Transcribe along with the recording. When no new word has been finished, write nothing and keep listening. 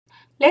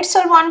Let's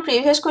solve one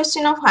previous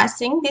question of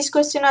hashing. This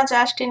question was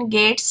asked in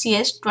GATE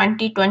CS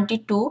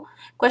 2022.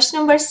 Question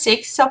number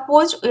 6.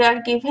 Suppose we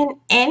are given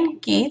n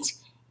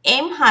keys,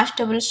 m hash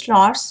table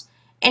slots,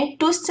 and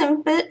two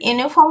simple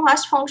uniform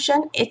hash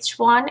function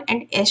h1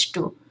 and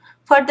h2.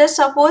 Further,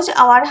 suppose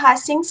our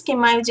hashing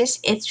schema uses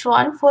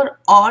h1 for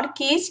odd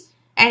keys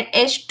and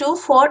h2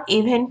 for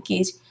even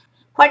keys.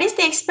 What is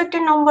the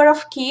expected number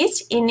of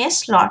keys in a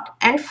slot?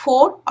 And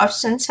four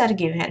options are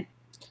given.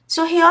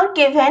 So here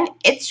given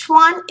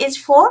h1 is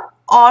for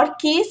odd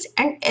keys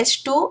and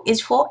h2 is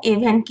for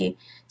even key.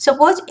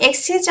 Suppose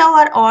x is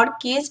our odd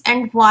keys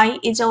and y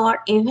is our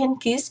even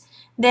keys,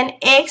 then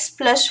x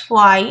plus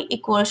y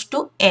equals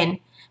to n.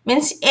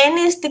 Means n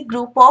is the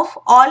group of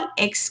all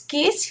x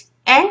keys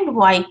and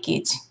y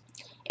keys.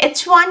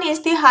 h1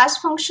 is the hash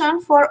function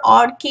for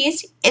odd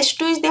keys,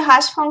 h2 is the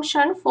hash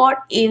function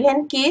for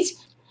even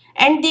keys,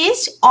 and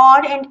these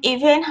odd and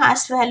even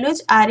hash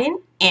values are in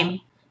m.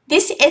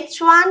 This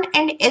h1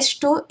 and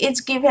h2 is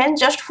given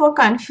just for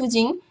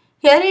confusing.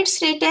 Here it's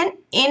written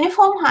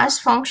uniform hash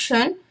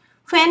function.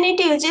 When it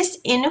uses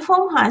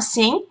uniform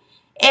hashing,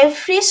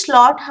 every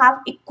slot have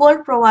equal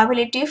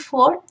probability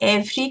for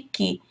every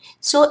key.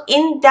 So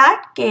in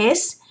that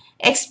case,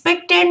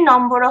 expected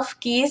number of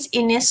keys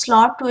in a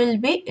slot will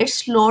be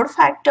its load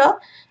factor,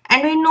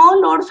 and we know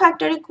load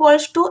factor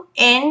equals to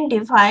n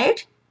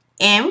divide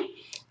m.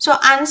 So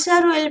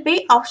answer will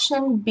be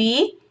option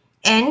B,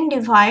 n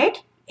divide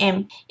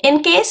m.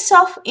 In case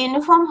of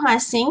uniform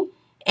hashing,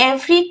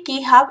 every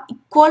key have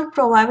equal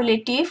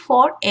probability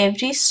for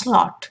every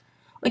slot.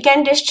 We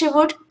can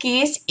distribute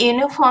keys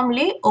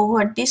uniformly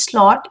over the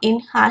slot in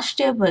hash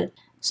table.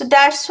 So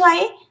that's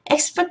why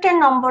expected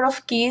number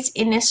of keys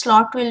in a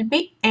slot will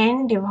be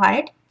n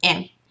divide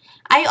m.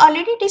 I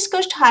already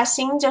discussed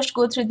hashing, just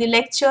go through the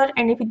lecture,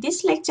 and if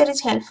this lecture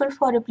is helpful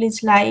for you,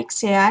 please like,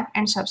 share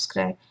and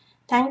subscribe.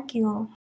 Thank you.